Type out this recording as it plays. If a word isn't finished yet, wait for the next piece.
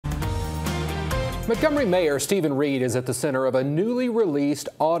Montgomery Mayor Steven Reed is at the center of a newly released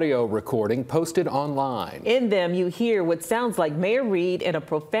audio recording posted online. In them, you hear what sounds like Mayor Reed in a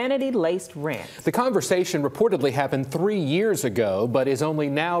profanity-laced rant. The conversation reportedly happened 3 years ago, but is only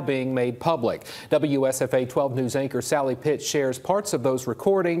now being made public. WSFA 12 News anchor Sally Pitts shares parts of those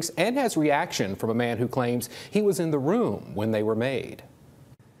recordings and has reaction from a man who claims he was in the room when they were made.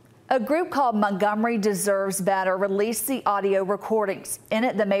 A group called Montgomery Deserves Better released the audio recordings. In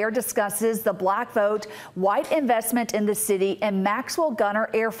it, the mayor discusses the black vote, white investment in the city, and Maxwell Gunter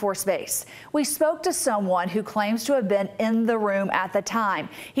Air Force Base. We spoke to someone who claims to have been in the room at the time.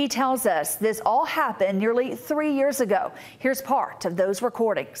 He tells us this all happened nearly 3 years ago. Here's part of those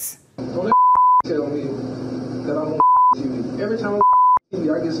recordings. Don't let tell me that I'm on TV. Every time I'm on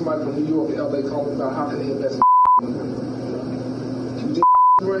TV, I get somebody from New York or LA calling about how can they invest in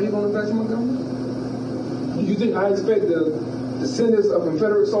where he gonna invest in Montgomery? You think I expect the descendants of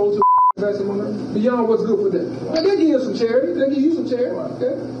Confederate soldiers to invest in Montgomery? Beyond what's good for them. Right. They give you some charity. They give you some charity. Right.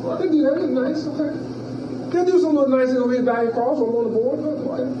 Okay? Right. They do that. That's nice. Okay. They do some little nice things over here, Valley Cross or on the board.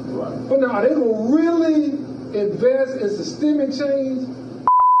 Okay. Right. But now, are they gonna really invest in systemic change?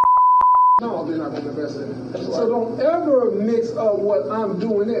 No, they're not going to invest in it. Right. So don't ever mix up what I'm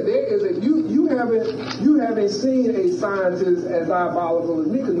doing there. There is a you haven't seen a scientist as diabolical as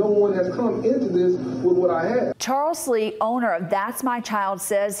me because no one has come into this with what I have. Charles Lee, owner of That's My Child,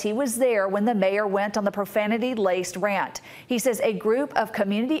 says he was there when the mayor went on the profanity-laced rant. He says a group of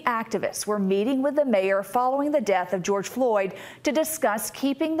community activists were meeting with the mayor following the death of George Floyd to discuss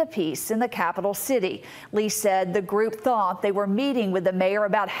keeping the peace in the capital city. Lee said the group thought they were meeting with the mayor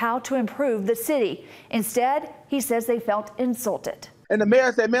about how to improve the city. Instead, he says they felt insulted. And the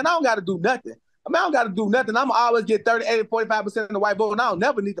mayor said, man, I don't got to do nothing. I don't got to do nothing. I'm always get 30, 80, 45% of the white vote, and I don't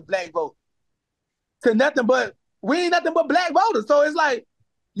never need the black vote. To nothing but, we ain't nothing but black voters. So it's like,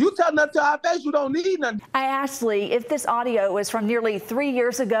 you tell nothing to our face, you don't need nothing. I asked Lee if this audio is from nearly 3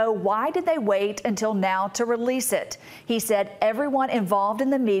 years ago, why did they wait until now to release it? He said everyone involved in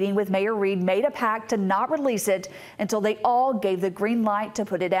the meeting with Mayor Reed made a pact to not release it until they all gave the green light to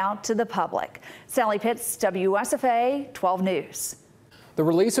put it out to the public. Sally Pitts, WSFA 12 News. The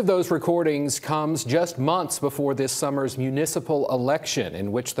release of those recordings comes just months before this summer's municipal election,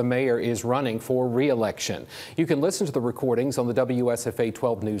 in which the mayor is running for re-election. You can listen to the recordings on the WSFA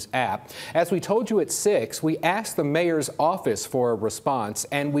 12 News app. As we told you at 6, we asked the mayor's office for a response,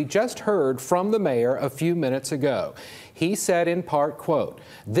 and we just heard from the mayor a few minutes ago. He said in part, quote,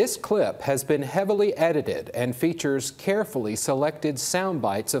 "This clip has been heavily edited and features carefully selected sound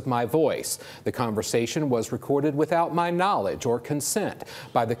bites of my voice. The conversation was recorded without my knowledge or consent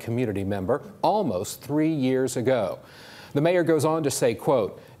by the community member almost 3 years ago." The mayor goes on to say,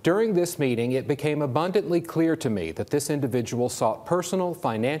 quote, "During this meeting, it became abundantly clear to me that this individual sought personal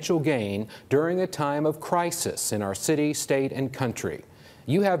financial gain during a time of crisis in our city, state, and country.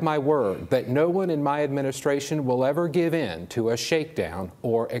 You have my word that no one in my administration will ever give in to a shakedown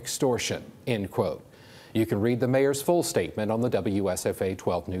or extortion," end quote. You can read the mayor's full statement on the WSFA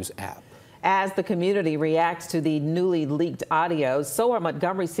 12 News app. As the community reacts to the newly leaked audio, so are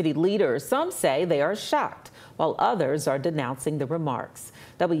Montgomery City leaders. Some say they are shocked, while others are denouncing the remarks.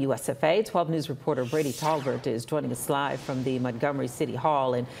 WSFA 12 News reporter Brady Talbert is joining us live from the Montgomery City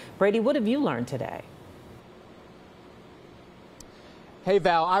Hall. And Brady, what have you learned today? Hey,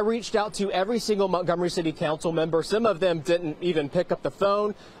 Val, I reached out to every single Montgomery City Council member. Some of them didn't even pick up the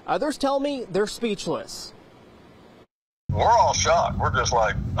phone. Others tell me they're speechless. We're all shocked. We're just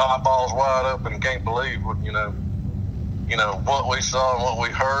like eyeballs wide open, can't believe what, you know, what we saw and what we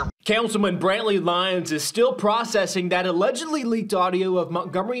heard. Councilman Brantley Lyons is still processing that allegedly leaked audio of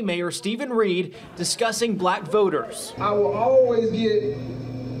Montgomery Mayor Steven Reed discussing black voters. I will always get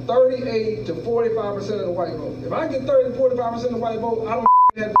 38 to 45% of the white vote. If I get 30 to 45% of the white vote, I don't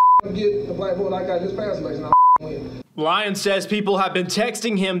have to get the black vote like I just passed election. I win. Lyons says people have been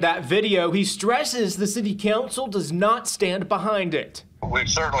texting him that video. He stresses the city council does not stand behind it. We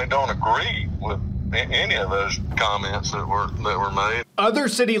certainly don't agree with any of those comments that were made. Other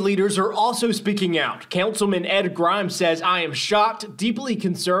city leaders are also speaking out. Councilman Ed Grimes says, "I am shocked, deeply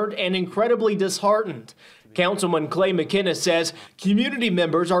concerned, and incredibly disheartened." Councilman Clay McKenna says community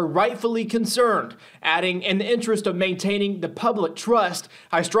members are rightfully concerned, adding, "In the interest of maintaining the public trust,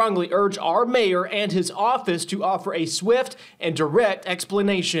 I strongly urge our mayor and his office to offer a swift and direct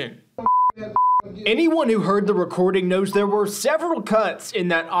explanation." Anyone who heard the recording knows there were several cuts in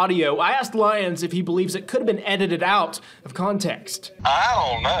that audio. I asked Lyons if he believes it could have been edited out of context. I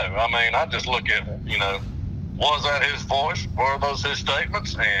don't know. I mean, I just look at, was that his voice? Were those his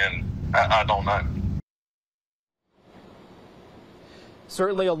statements? And I don't know.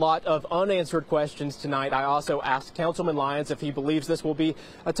 Certainly a lot of unanswered questions tonight. I also asked Councilman Lyons if he believes this will be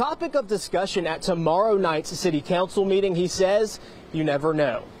a topic of discussion at tomorrow night's city council meeting. He says you never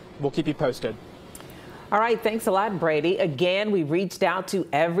know. We'll keep you posted. All right, thanks a lot, Brady. Again, we reached out to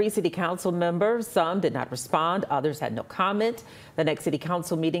every city council member. Some did not respond. Others had no comment. The next city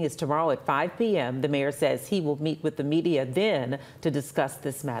council meeting is tomorrow at 5 p.m. The mayor says he will meet with the media then to discuss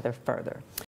this matter further.